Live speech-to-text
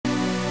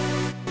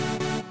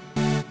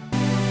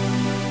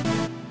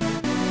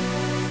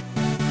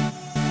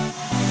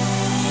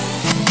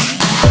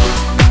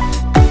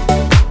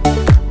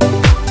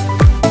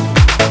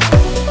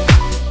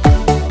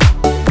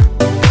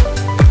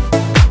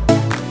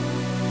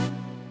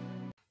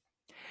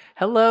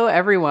Hello,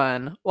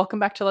 everyone. Welcome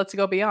back to Let's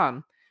Go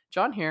Beyond.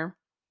 John here.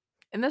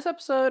 In this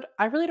episode,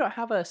 I really don't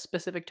have a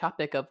specific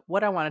topic of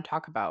what I want to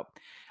talk about.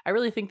 I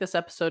really think this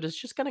episode is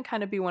just going to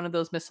kind of be one of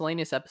those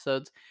miscellaneous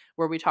episodes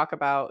where we talk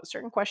about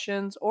certain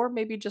questions or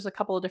maybe just a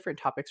couple of different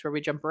topics where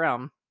we jump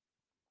around.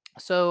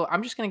 So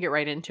I'm just going to get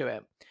right into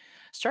it.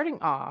 Starting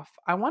off,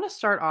 I want to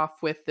start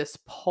off with this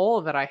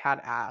poll that I had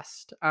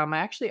asked. I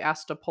actually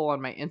asked a poll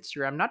on my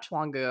Instagram not too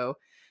long ago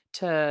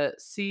to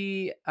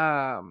see.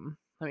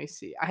 Let me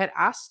see. I had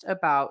asked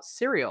about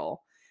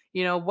cereal.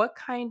 What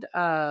kind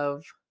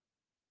of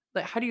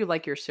like how do you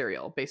like your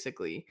cereal?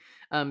 Basically,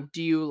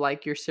 do you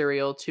like your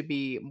cereal to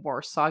be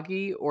more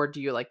soggy or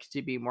do you like it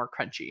to be more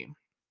crunchy?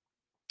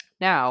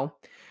 Now,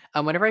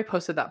 whenever I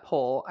posted that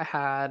poll, I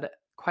had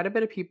quite a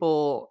bit of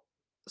people,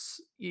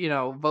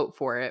 vote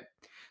for it.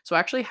 So I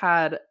actually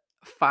had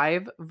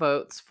 5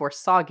 votes for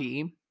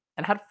soggy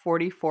and had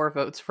 44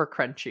 votes for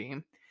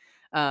crunchy.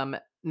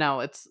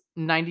 Now it's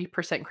 90%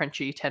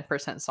 crunchy,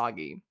 10%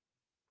 soggy.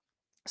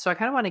 So I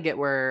kind of want to get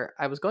where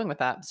I was going with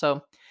that.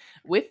 So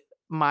with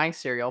my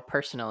cereal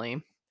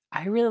personally,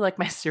 I really like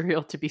my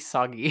cereal to be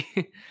soggy.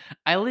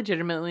 I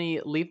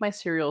legitimately leave my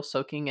cereal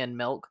soaking in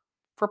milk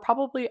for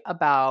probably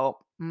about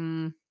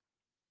maybe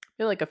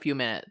like a few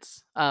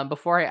minutes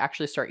before I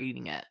actually start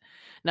eating it.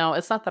 Now,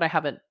 it's not that I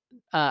have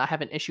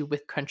an issue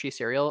with crunchy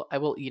cereal. I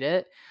will eat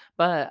it,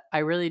 but I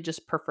really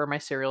just prefer my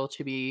cereal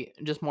to be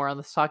just more on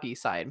the soggy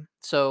side.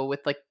 So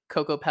with like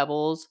cocoa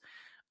pebbles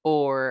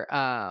or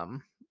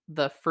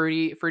the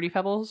fruity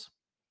pebbles,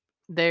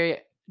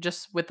 they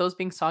just with those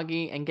being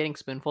soggy and getting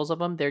spoonfuls of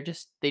them, they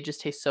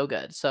just taste so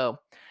good. So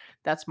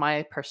that's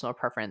my personal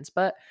preference.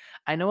 But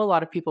I know a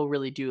lot of people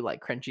really do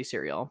like crunchy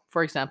cereal.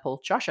 For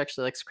example, Josh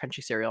actually likes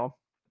crunchy cereal.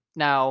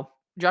 Now,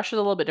 Josh is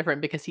a little bit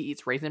different because he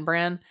eats Raisin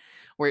Bran,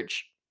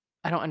 which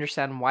I don't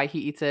understand why he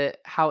eats it,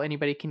 how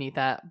anybody can eat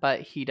that,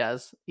 but he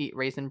does eat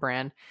Raisin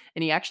Bran,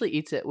 and he actually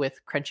eats it with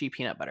crunchy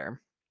peanut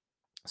butter.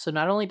 So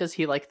not only does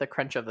he like the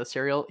crunch of the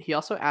cereal, he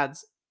also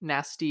adds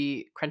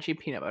nasty crunchy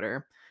peanut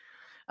butter.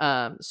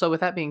 So with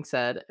that being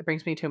said, it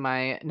brings me to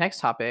my next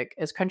topic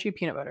is crunchy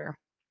peanut butter.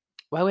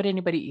 Why would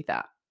anybody eat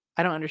that?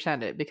 I don't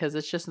understand it because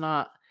it's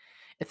not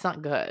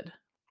good.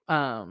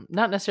 Not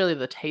necessarily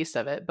the taste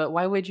of it, but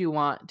why would you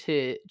want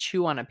to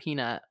chew on a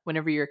peanut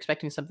whenever you're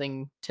expecting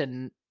something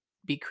to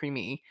be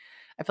creamy?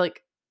 I feel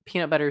like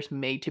peanut butter is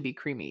made to be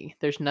creamy.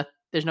 There's no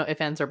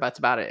ifs, ands, or buts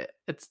about it.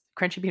 It's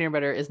crunchy peanut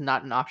butter is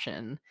not an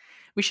option.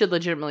 We should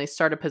legitimately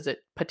start a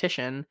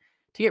petition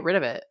to get rid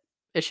of it.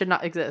 It should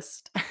not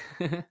exist.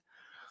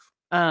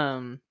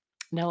 Um,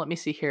 Now let me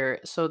see here.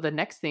 So the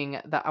next thing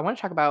that I want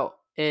to talk about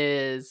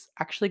is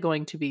actually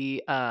going to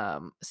be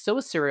still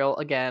with cereal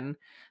again.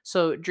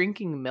 So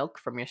drinking milk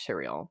from your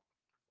cereal.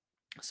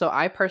 So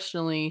I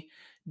personally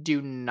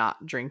do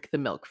not drink the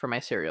milk from my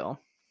cereal.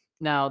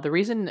 Now, the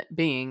reason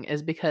being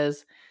is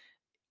because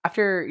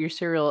after your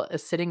cereal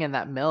is sitting in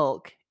that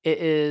milk, it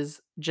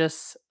is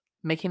just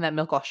making that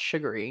milk all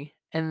sugary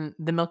and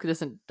the milk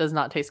does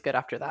not taste good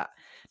after that.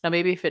 Now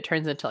maybe if it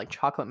turns into like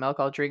chocolate milk,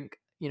 I'll drink,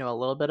 a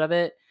little bit of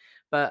it,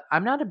 but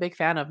I'm not a big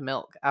fan of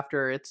milk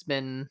after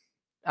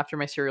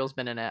my cereal's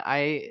been in it.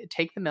 I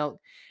take the milk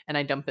and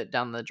I dump it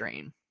down the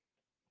drain.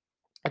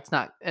 It's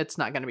not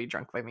going to be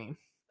drunk by me.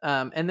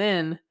 And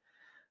then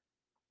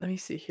let me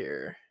see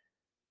here.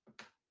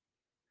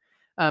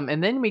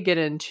 And then we get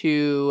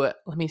into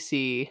let me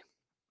see.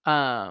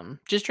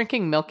 Just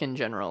drinking milk in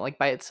general, like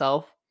by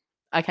itself,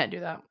 I can't do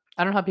that.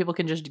 I don't know how people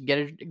can just get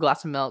a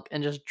glass of milk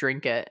and just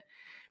drink it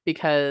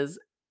because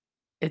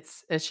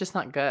it's just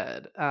not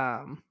good.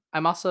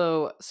 I'm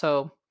also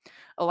so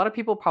a lot of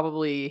people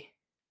probably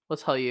will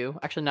tell you,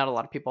 actually not a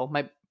lot of people,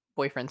 my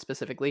boyfriend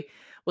specifically,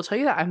 will tell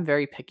you that I'm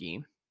very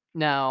picky.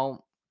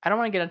 Now, I don't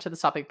want to get into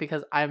this topic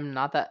because I'm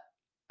not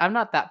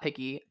that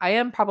picky. I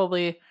am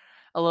probably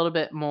a little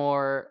bit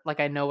more like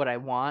I know what I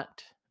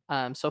want.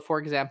 So for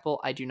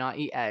example, I do not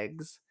eat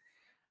eggs.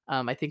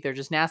 I think they're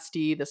just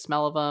nasty. The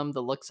smell of them,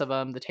 the looks of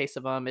them, the taste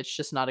of them, it's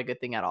just not a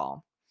good thing at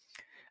all.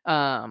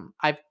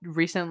 I've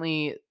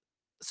recently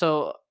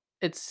so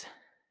it's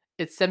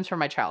it stems from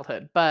my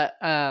childhood, but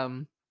I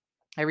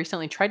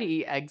recently tried to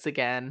eat eggs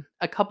again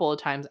a couple of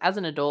times as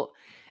an adult,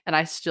 and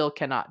I still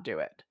cannot do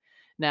it.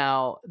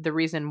 Now, the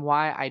reason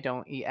why I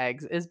don't eat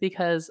eggs is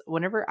because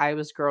whenever I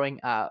was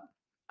growing up,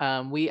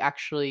 we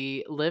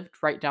actually lived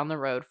right down the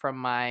road from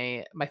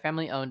my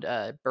family owned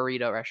a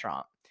burrito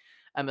restaurant.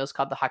 It was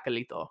called the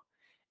Jacalito.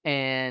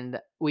 And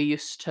we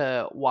used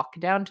to walk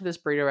down to this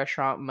burrito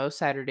restaurant most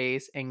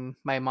Saturdays, and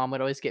my mom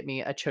would always get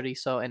me a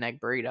chorizo and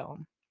egg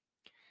burrito.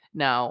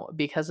 Now,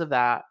 because of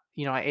that,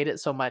 I ate it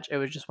so much, it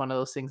was just one of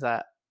those things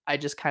that I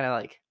just kind of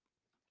like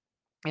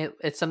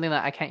it's something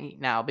that I can't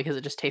eat now because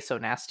it just tastes so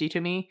nasty to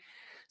me.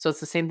 So it's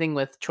the same thing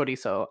with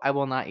chorizo. I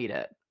will not eat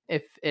it.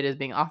 If it is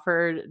being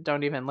offered,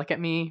 don't even look at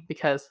me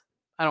because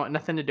I don't want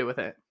nothing to do with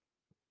it.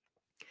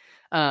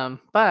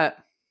 But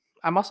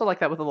I'm also like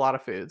that with a lot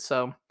of food.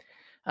 So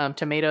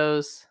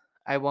tomatoes,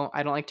 I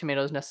don't like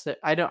tomatoes necessarily.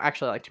 I don't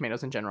actually like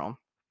tomatoes in general.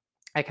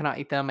 I cannot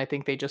eat them. I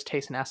think they just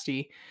taste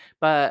nasty.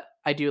 But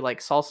I do like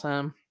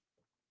salsa.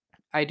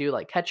 I do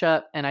like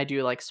ketchup, and I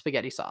do like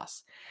spaghetti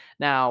sauce.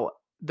 Now,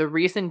 the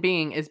reason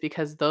being is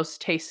because those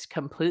taste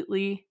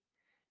completely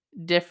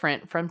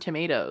different from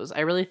tomatoes. I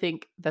really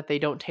think that they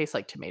don't taste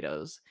like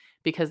tomatoes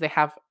because they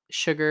have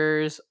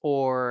sugars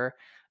or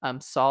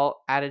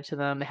salt added to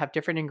them. They have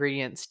different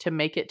ingredients to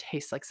make it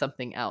taste like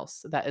something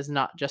else that is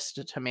not just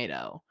a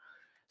tomato.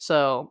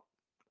 So,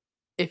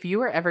 if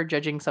you are ever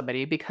judging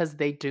somebody because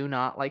they do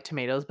not like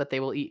tomatoes, but they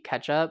will eat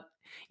ketchup,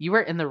 you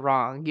are in the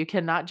wrong. You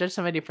cannot judge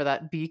somebody for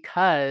that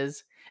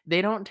because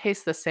they don't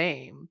taste the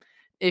same.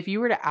 If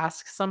you were to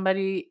ask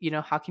somebody,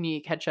 how can you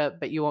eat ketchup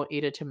but you won't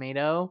eat a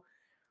tomato?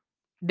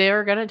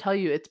 They're gonna tell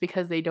you it's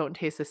because they don't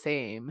taste the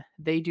same.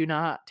 They do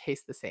not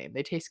taste the same.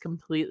 They taste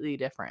completely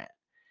different.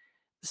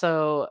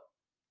 So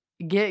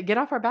get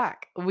off our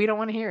back. We don't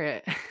want to hear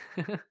it.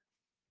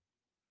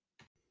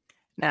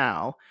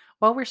 Now,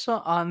 while we're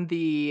still on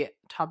the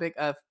topic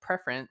of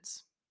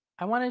preference,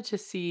 I wanted to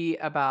see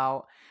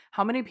about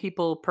how many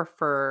people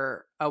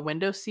prefer a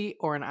window seat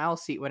or an aisle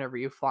seat whenever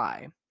you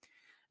fly.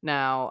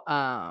 Now,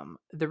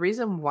 the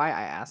reason why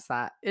I asked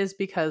that is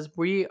because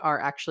we are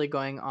actually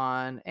going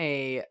on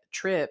a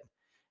trip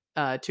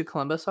to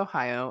Columbus,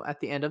 Ohio at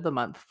the end of the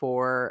month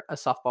for a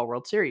softball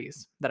World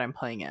Series that I'm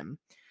playing in.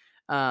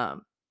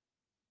 Um,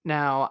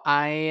 Now,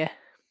 I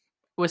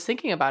was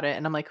thinking about it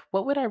and I'm like,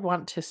 what would I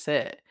want to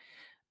sit?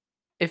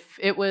 If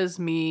it was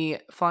me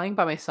flying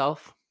by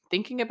myself,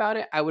 thinking about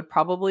it, I would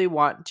probably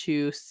want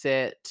to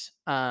sit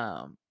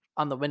on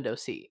the window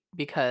seat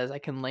because I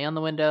can lay on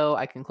the window,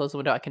 I can close the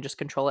window, I can just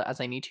control it as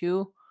I need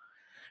to.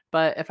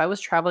 But if I was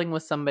traveling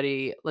with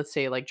somebody, let's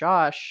say like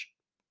Josh,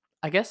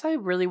 I guess I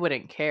really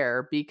wouldn't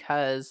care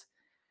because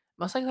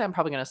most likely I'm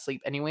probably gonna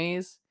sleep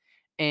anyways.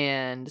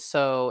 And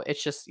so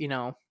it's just,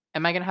 am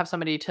I gonna have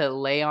somebody to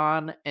lay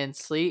on and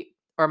sleep,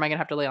 or am I gonna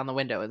have to lay on the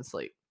window and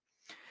sleep?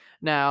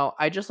 Now,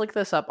 I just looked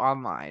this up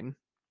online.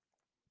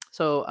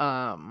 So,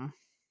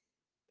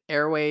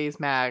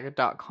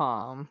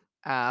 airwaysmag.com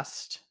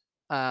asked,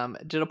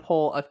 did a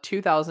poll of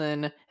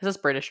 2,000, it says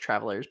British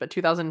travelers, but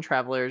 2,000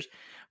 travelers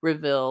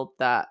revealed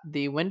that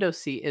the window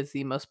seat is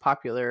the most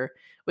popular,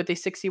 with a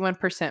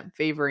 61%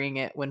 favoring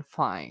it when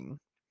flying.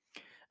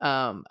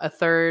 A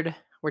third,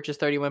 which is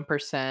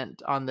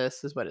 31% on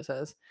this, is what it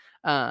says,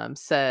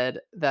 said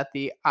that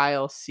the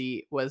aisle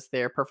seat was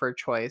their preferred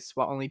choice,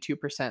 while only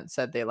 2%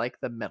 said they like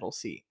the middle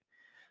seat.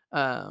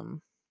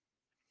 Um,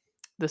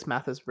 this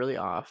math is really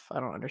off. I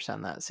don't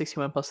understand that.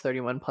 61 plus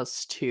 31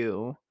 plus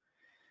 2.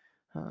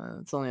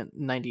 It's only at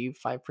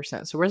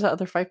 95%. So where's the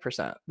other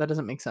 5%? That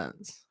doesn't make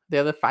sense. The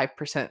other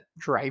 5%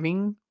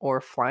 driving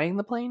or flying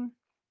the plane?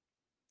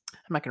 I'm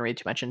not going to read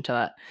too much into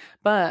that.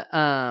 But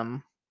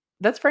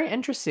that's very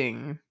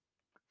interesting.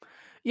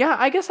 Yeah,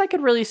 I guess I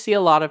could really see a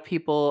lot of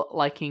people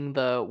liking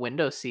the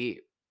window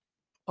seat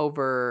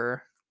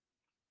over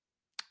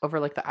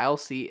like the aisle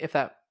seat if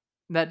that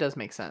does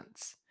make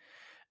sense.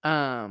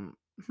 Um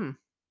hmm.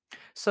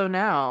 So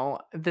now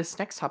this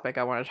next topic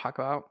I want to talk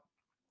about,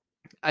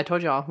 I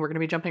told y'all we're going to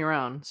be jumping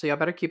around, so y'all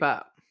better keep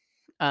up.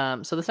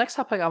 So this next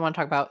topic I want to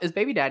talk about is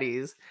baby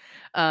daddies.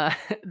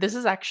 This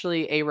is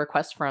actually a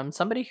request from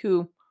somebody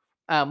who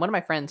one of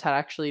my friends had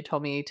actually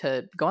told me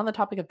to go on the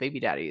topic of baby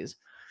daddies.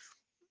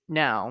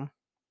 Now,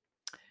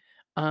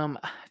 I feel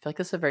like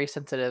this is a very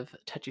sensitive,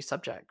 touchy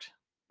subject,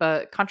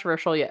 but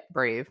controversial yet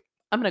brave.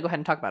 I'm gonna go ahead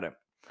and talk about it.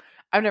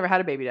 I've never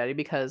had a baby daddy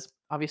because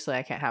obviously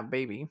I can't have a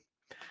baby.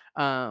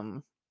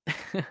 Um,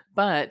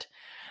 but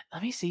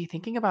let me see.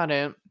 Thinking about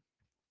it,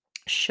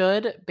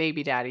 should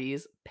baby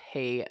daddies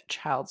pay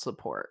child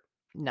support?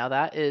 Now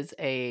that is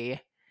a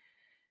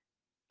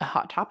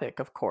hot topic,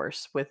 of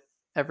course, with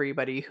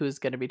everybody who's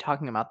going to be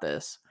talking about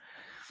this.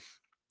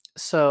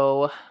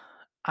 So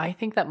I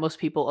think that most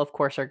people, of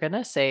course, are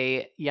gonna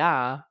say,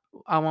 "Yeah,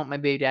 I want my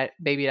baby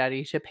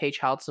daddy to pay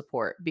child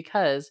support,"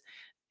 because,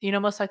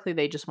 most likely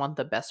they just want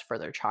the best for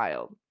their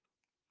child.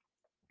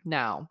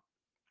 Now,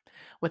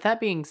 with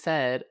that being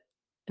said,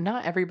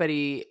 not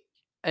everybody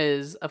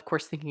is, of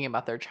course, thinking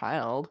about their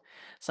child.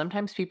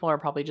 Sometimes people are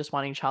probably just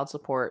wanting child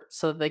support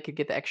so that they could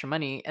get the extra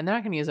money, and they're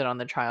not gonna use it on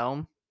the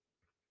child.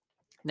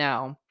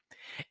 Now,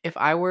 if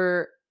I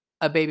were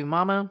a baby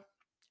mama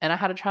and I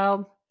had a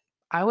child,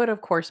 I would,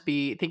 of course,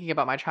 be thinking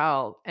about my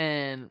child,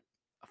 and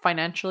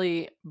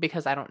financially,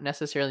 because I don't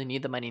necessarily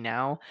need the money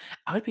now,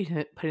 I would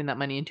be putting that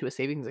money into a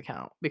savings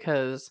account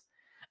because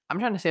I'm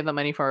trying to save that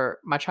money for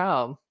my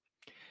child.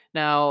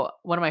 Now,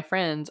 one of my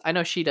friends, I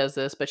know she does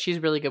this, but she's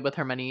really good with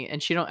her money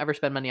and she don't ever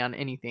spend money on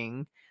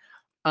anything.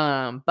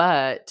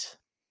 But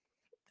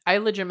I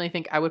legitimately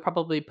think I would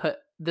probably put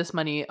this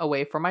money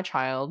away for my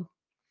child,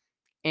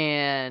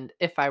 and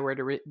if I were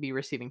to be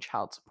receiving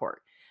child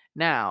support.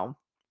 Now,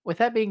 with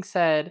that being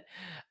said,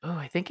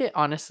 I think it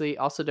honestly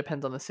also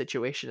depends on the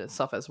situation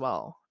itself as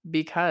well.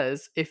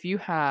 Because if you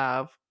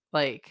have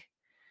like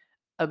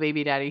a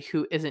baby daddy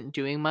who isn't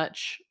doing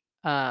much,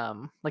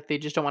 like they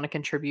just don't want to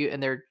contribute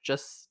and they're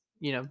just,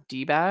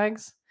 D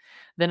bags,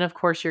 then of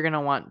course you're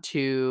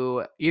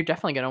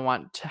definitely gonna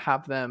want to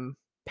have them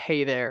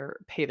pay their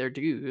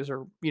dues,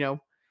 or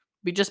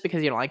be just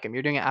because you don't like them.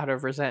 You're doing it out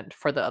of resent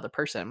for the other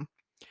person.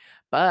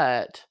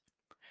 But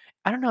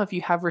I don't know if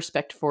you have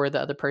respect for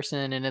the other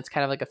person and it's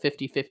kind of like a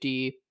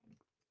 50-50,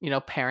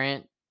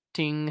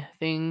 parenting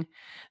thing,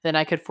 then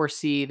I could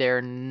foresee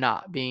there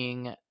not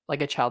being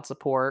like a child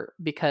support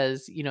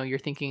because, you're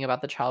thinking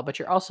about the child, but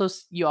you also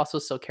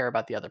still care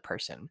about the other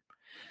person.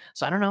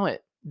 So I don't know,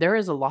 there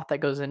is a lot that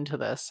goes into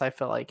this. I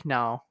feel like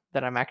now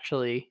that I'm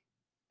actually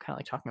kind of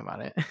like talking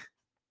about it.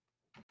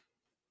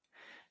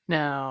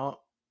 Now,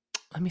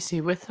 let me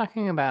see. With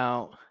talking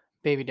about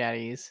baby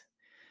daddies,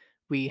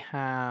 we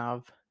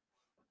have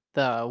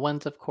the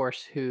ones, of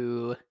course,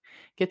 who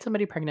get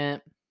somebody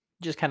pregnant,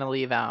 just kind of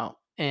leave out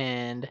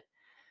and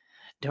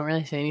don't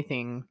really say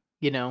anything.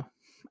 I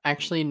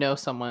actually know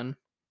someone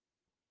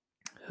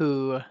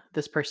who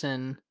this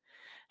person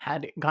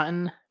had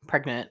gotten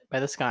pregnant by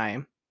this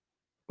guy,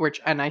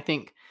 and I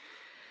think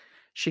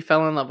she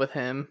fell in love with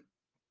him,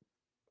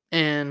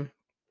 and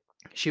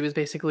she was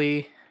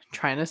basically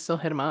trying to still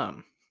hit him up,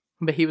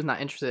 but he was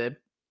not interested.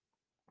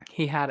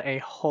 He had a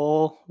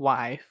whole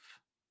wife,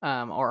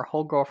 or a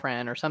whole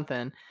girlfriend or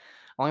something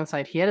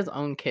alongside. He had his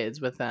own kids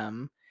with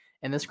them,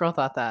 and this girl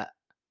thought that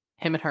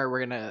him and her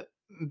were gonna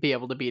be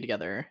able to be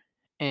together,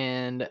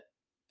 and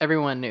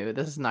everyone knew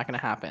this is not gonna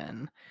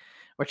happen.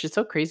 Which is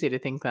so crazy to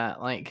think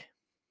that like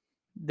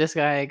this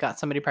guy got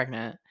somebody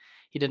pregnant.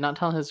 He did not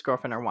tell his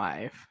girlfriend or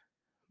wife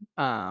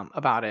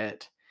about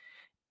it,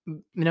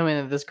 knowing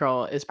that this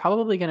girl is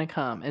probably gonna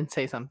come and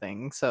say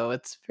something. So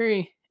it's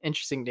very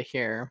interesting to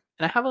hear.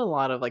 And I have a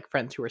lot of like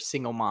friends who are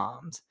single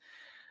moms,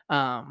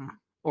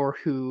 or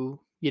who,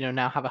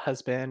 now have a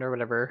husband or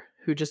whatever,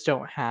 who just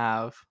don't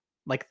have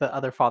like the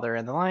other father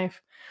in the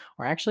life,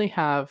 or actually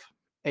have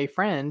a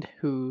friend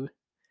who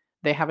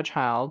they have a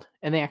child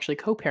and they actually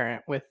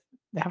co-parent with.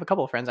 They have a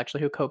couple of friends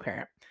actually who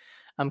co-parent.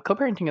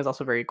 Co-parenting is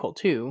also very cool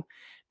too,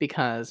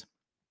 because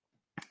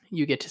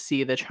you get to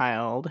see the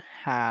child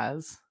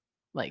has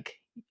like,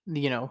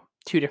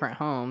 two different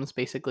homes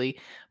basically,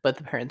 but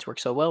the parents work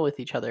so well with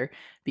each other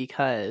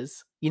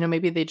because,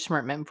 maybe they just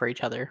weren't meant for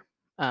each other.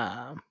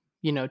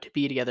 To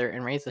be together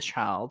and raise this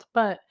child,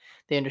 but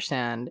they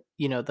understand,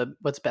 the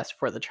what's best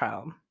for the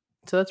child.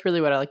 So that's really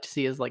what I like to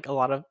see is like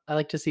I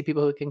like to see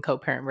people who can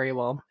co-parent very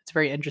well. It's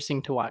very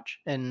interesting to watch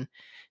and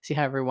see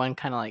how everyone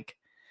kind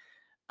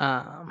of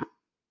um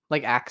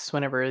like acts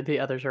whenever the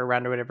others are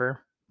around or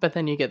whatever. But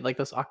then you get like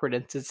those awkward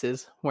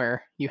instances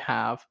where you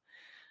have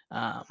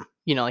um,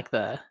 like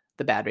the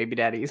bad baby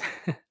daddies.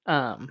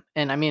 And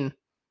I mean,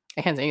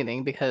 I can't say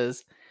anything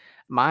because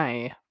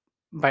my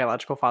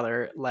biological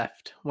father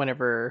left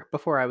whenever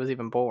before I was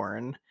even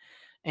born.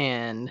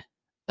 And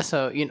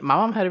so, my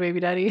mom had a baby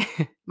daddy.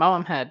 My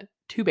mom had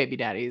two baby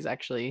daddies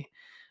actually.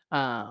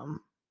 Um,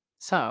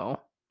 so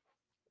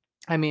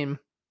I mean,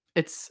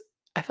 it's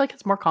I feel like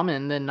it's more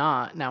common than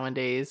not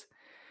nowadays.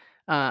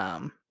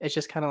 It's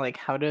just kind of like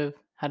how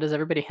does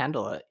everybody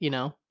handle it,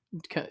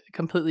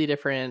 completely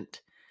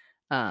different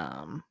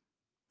um,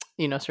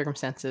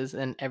 circumstances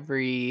in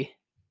every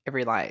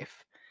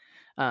life.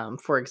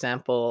 For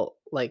example,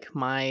 like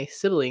my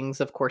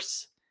siblings, of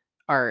course,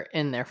 are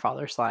in their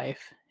father's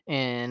life,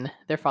 and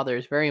their father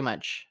is very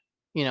much,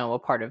 a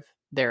part of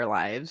their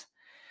lives.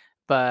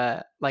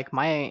 But like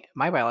my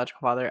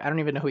biological father, I don't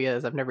even know who he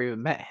is. I've never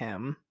even met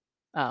him.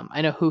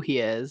 I know who he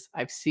is.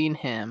 I've seen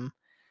him,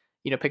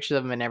 pictures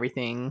of him and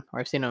everything, or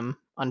I've seen him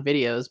on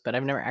videos, but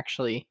I've never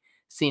actually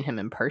seen him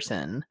in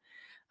person.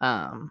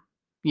 Um,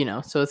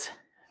 so it's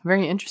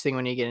very interesting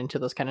when you get into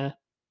those kind of,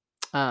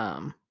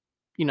 um,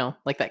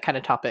 like that kind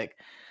of topic.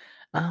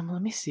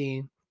 Let me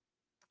see.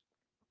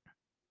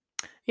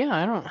 Yeah,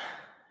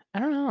 I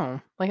don't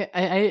know. Like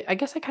I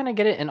guess I kind of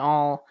get it in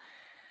all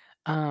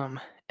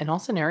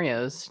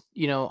scenarios,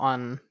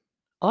 on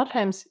a lot of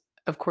times,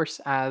 of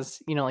course,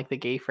 as like the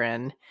gay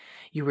friend,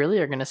 you really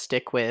are going to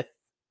stick with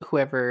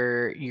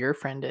whoever your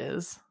friend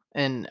is,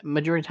 and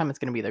majority of the time it's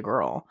going to be the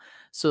girl.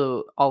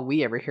 So all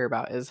we ever hear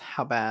about is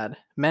how bad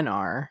men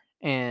are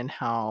and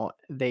how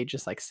they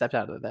just like stepped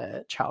out of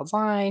the child's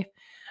life,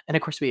 and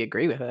of course we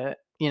agree with it,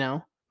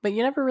 but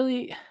you're never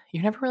really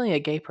a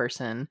gay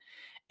person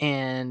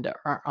and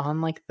are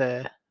on like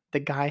the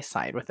guy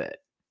side with it.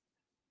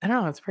 I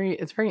don't know, it's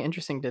very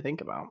interesting to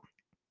think about.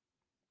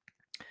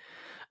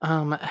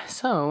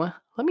 So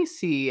let me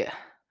see.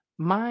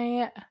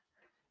 My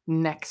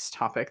next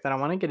topic that I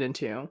want to get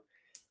into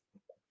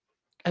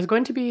is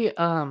going to be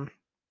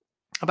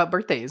about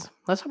birthdays.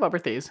 Let's talk about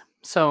birthdays.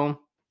 So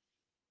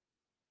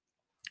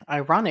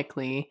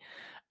ironically,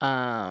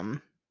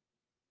 um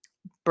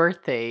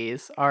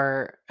birthdays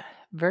are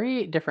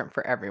very different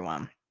for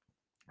everyone.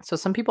 So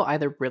some people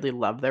either really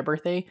love their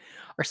birthday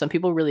or some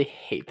people really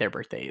hate their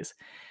birthdays.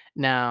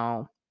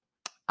 Now,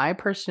 I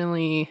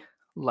personally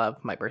love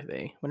my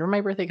birthday. Whenever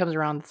my birthday comes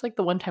around, it's like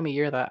the one time a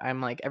year that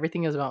I'm like,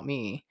 everything is about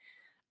me.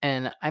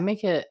 And I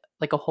make it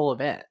like a whole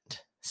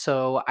event.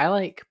 So I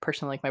like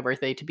personally like my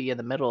birthday to be in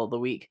the middle of the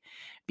week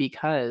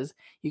because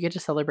you get to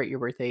celebrate your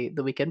birthday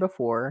the weekend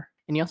before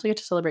and you also get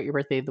to celebrate your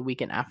birthday the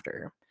weekend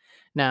after.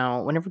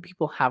 Now, whenever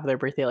people have their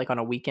birthday like on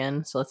a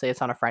weekend, so let's say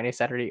it's on a Friday,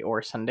 Saturday,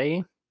 or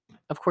Sunday,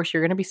 of course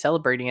you're going to be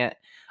celebrating it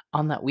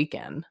on that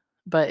weekend.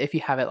 But if you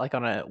have it like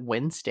on a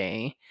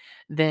Wednesday,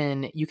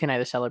 then you can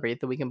either celebrate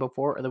the weekend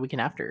before or the weekend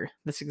after.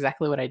 That's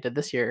exactly what I did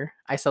this year.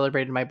 I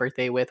celebrated my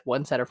birthday with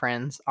one set of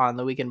friends on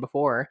the weekend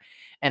before,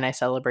 and I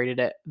celebrated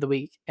it the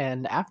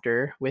weekend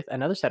after with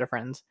another set of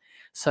friends.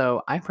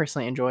 So I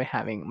personally enjoy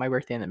having my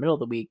birthday in the middle of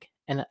the week.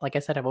 And like I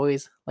said, I've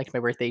always liked my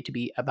birthday to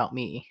be about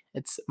me.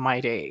 It's my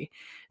day.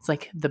 It's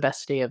like the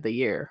best day of the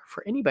year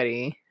for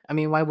anybody. I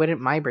mean, why wouldn't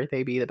my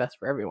birthday be the best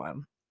for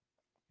everyone?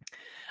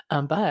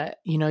 But,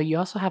 you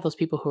also have those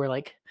people who are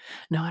like,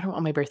 "No, I don't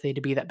want my birthday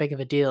to be that big of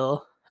a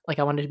deal. Like,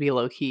 I want it to be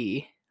low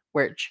key."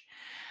 Which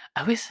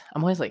I'm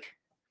always like,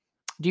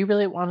 "Do you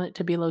really want it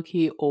to be low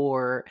key,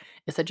 or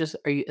is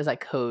that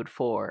code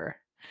for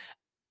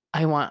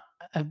I want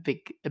a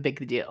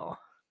big deal?"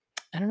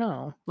 I don't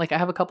know. Like, I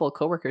have a couple of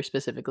coworkers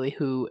specifically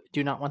who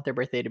do not want their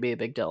birthday to be a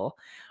big deal,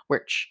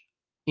 which,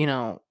 you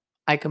know,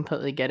 I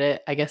completely get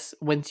it. I guess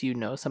once you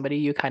know somebody,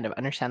 you kind of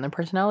understand their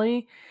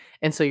personality.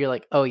 And so you're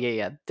like, oh, yeah,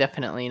 yeah,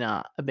 definitely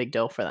not a big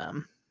deal for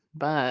them.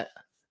 But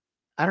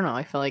I don't know.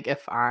 I feel like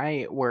if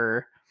I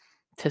were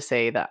to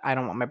say that I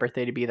don't want my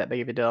birthday to be that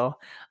big of a deal,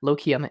 low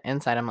key on the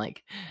inside, I'm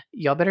like,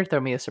 y'all better throw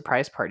me a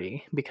surprise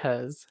party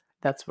because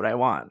that's what I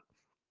want.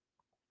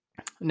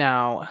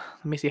 Now,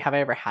 let me see, have I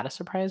ever had a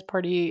surprise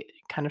party?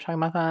 Kind of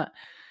talking about that.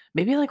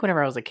 Maybe like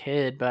whenever I was a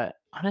kid, but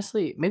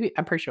honestly, maybe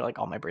I'm pretty sure like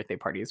all my birthday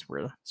parties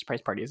were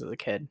surprise parties as a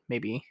kid.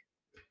 Maybe.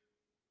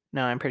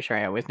 No, I'm pretty sure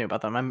I always knew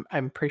about them.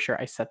 I'm pretty sure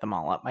I set them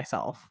all up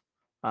myself.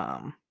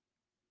 Um,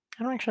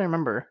 I don't actually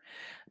remember,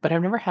 but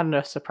I've never had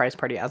a surprise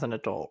party as an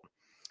adult.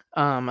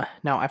 Now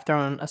I've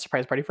thrown a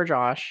surprise party for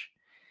Josh.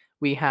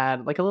 We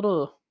had like a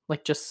little,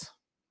 like just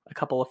a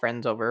couple of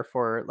friends over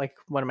for like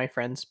one of my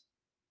friends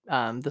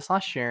this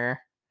last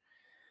year.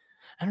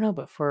 I don't know,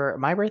 but for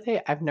my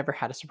birthday, I've never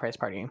had a surprise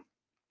party.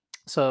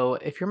 So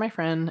if you're my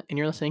friend and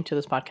you're listening to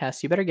this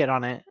podcast, you better get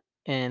on it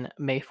in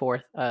May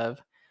 4th of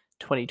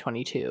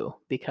 2022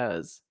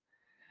 because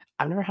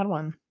I've never had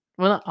one.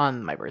 Well, not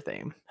on my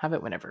birthday. Have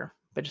it whenever,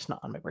 but just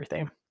not on my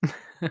birthday.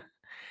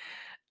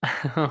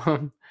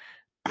 um,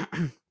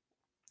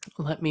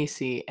 let me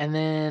see. And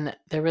then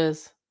there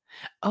was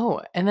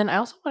and then I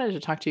also wanted to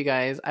talk to you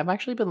guys. I've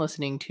actually been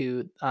listening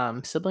to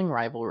Sibling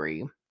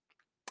Rivalry,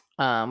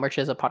 which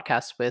is a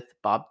podcast with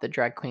Bob the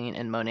Drag Queen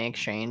and Monet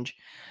Exchange.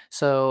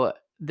 So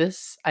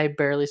I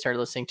barely started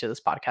listening to this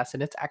podcast,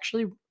 and it's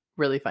actually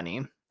really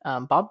funny.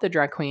 Bob the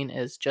Drag Queen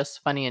is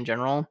just funny in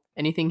general.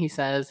 Anything he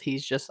says,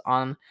 he's just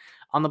on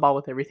the ball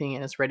with everything,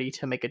 and is ready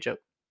to make a joke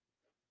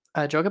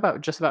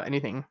about just about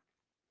anything.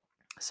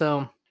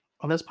 So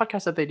on this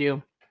podcast that they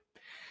do,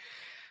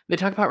 they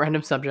talk about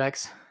random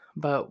subjects,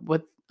 but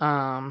what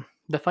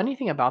the funny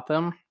thing about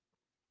them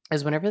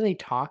is whenever they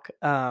talk,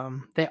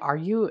 they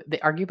argue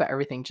about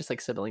everything just like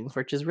siblings,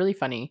 which is really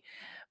funny.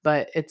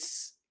 But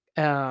it's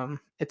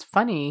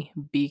funny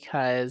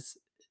because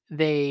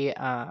they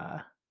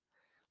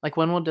like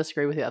one will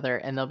disagree with the other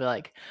and they'll be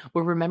like,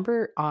 "Well,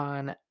 remember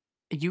on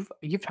you've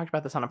talked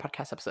about this on a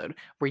podcast episode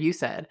where you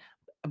said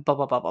blah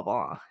blah blah blah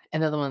blah."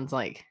 And the other one's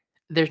like,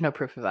 "There's no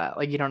proof of that.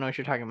 Like you don't know what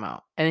you're talking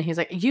about." And then he's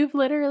like, "You've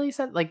literally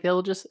said," like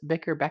they'll just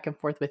bicker back and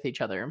forth with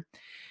each other,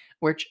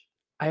 which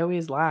I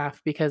always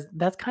laugh because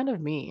that's kind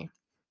of me.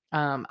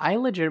 I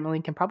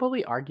legitimately can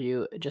probably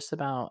argue just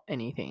about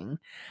anything.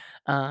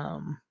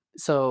 And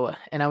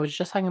I was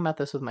just talking about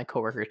this with my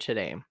coworker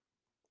today.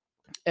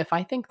 If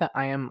I think that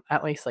I am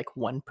at least like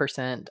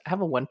 1%, I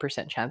have a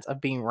 1% chance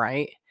of being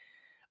right,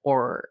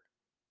 or,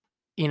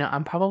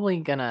 I'm gonna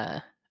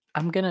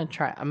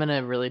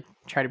really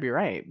try to be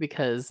right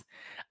because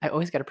I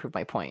always got to prove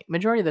my point.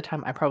 Majority of the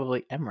time, I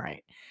probably am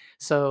right.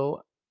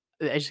 So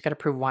I just got to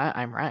prove why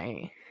I'm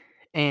right.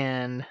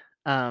 And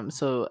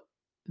so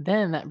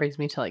then that brings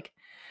me to like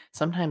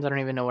sometimes I don't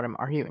even know what I'm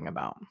arguing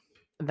about.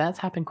 That's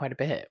happened quite a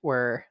bit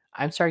where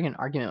I'm starting an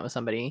argument with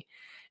somebody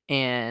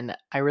and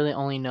I really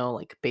only know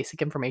like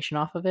basic information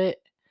off of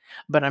it,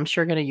 but I'm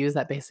sure going to use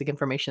that basic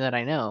information that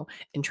I know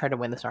and try to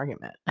win this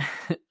argument.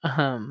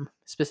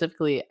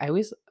 Specifically,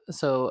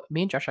 so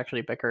me and Josh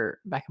actually bicker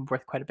back and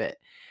forth quite a bit.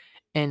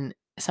 And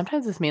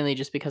sometimes it's mainly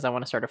just because I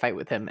want to start a fight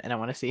with him and I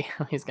want to see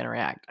how he's going to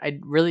react. I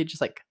really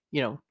just like,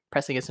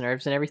 pressing his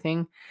nerves and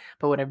everything.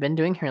 But what I've been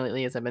doing here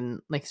lately is I've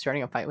been like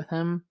starting a fight with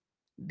him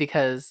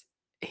because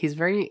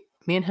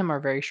me and him are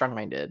very strong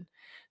minded.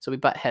 So we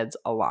butt heads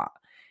a lot.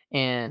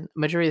 And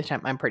majority of the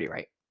time, I'm pretty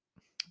right.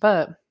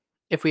 But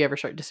if we ever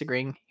start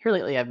disagreeing, here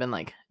lately, I've been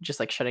like, just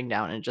like shutting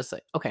down and just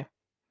like, okay.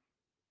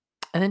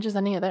 And then just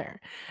ending it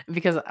there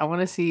because I want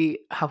to see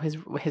how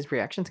his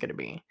reaction's going to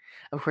be.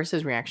 Of course,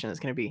 his reaction is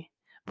going to be,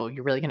 "Well,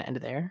 you're really going to end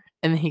it there?"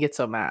 And then he gets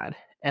so mad,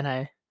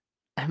 and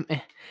to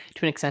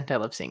an extent, I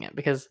love seeing it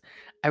because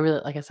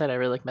like I said, I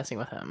really like messing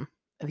with him.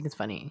 I think it's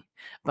funny,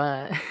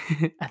 but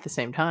at the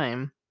same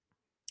time,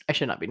 I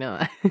should not be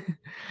doing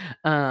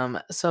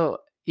that. So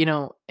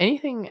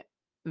anything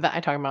that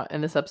I talk about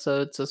in this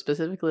episode, so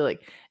specifically,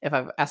 like if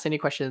I've asked any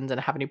questions and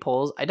I have any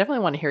polls, I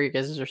definitely want to hear your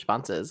guys'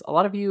 responses. A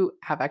lot of you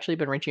have actually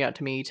been reaching out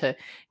to me to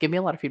give me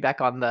a lot of feedback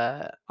on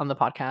the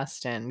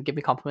podcast and give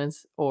me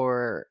compliments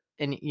or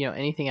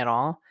anything at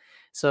all.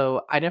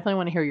 So I definitely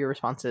want to hear your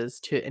responses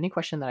to any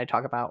question that I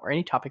talk about or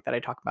any topic that I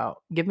talk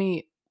about. Give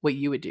me what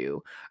you would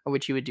do or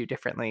what you would do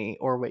differently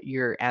or what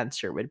your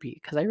answer would be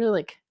because I really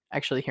like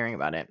actually hearing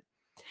about it.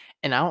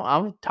 And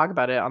I'll talk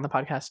about it on the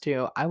podcast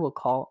too. I will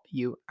call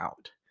you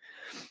out.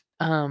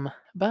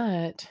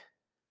 But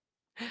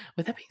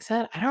with that being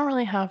said, I don't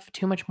really have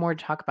too much more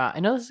to talk about. I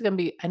know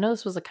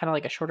this was a kind of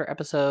like a shorter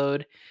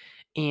episode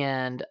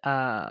and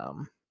I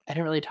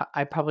didn't really talk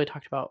I probably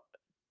talked about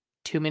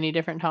too many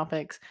different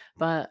topics,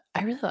 but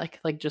I really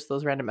like just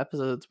those random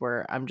episodes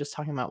where I'm just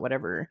talking about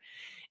whatever.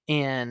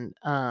 And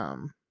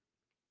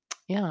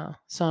yeah.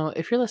 So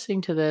if you're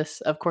listening to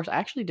this, of course I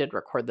actually did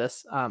record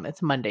this.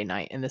 It's Monday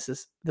night and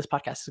this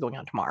podcast is going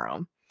on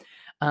tomorrow.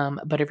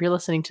 But if you're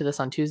listening to this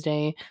on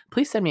Tuesday,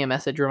 please send me a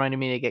message reminding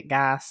me to get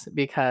gas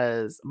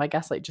because my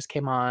gas light just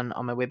came on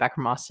my way back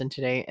from Austin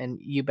today, and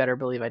you better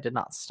believe I did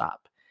not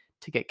stop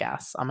to get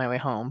gas on my way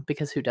home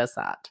because who does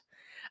that?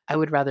 I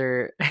would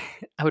rather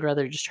I would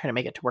rather just try to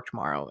make it to work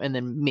tomorrow and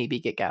then maybe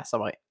get gas on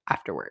my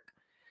after work.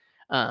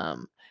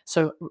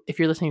 So if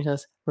you're listening to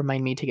this,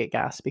 remind me to get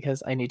gas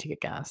because I need to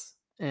get gas.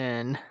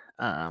 And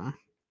um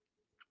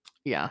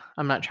yeah,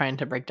 I'm not trying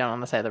to break down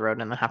on the side of the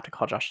road and then have to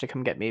call Josh to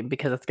come get me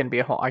because it's going to be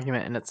a whole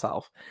argument in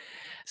itself.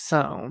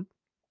 So,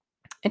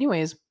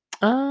 anyways,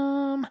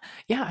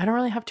 yeah, I don't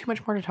really have too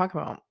much more to talk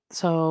about.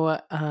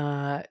 So,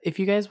 if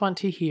you guys want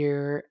to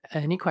hear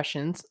any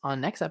questions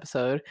on next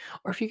episode,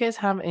 or if you guys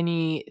have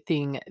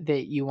anything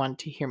that you want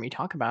to hear me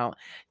talk about,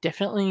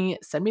 definitely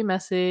send me a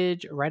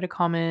message, write a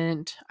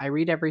comment. I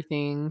read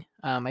everything.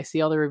 I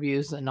see all the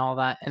reviews and all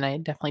that, and I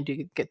definitely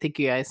do get thank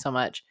you guys so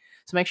much.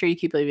 So make sure you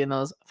keep leaving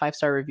those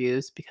 5-star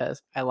reviews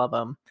because I love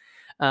them.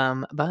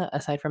 But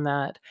aside from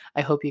that,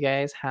 I hope you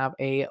guys have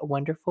a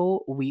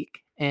wonderful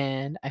week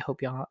and I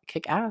hope y'all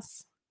kick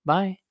ass.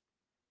 Bye.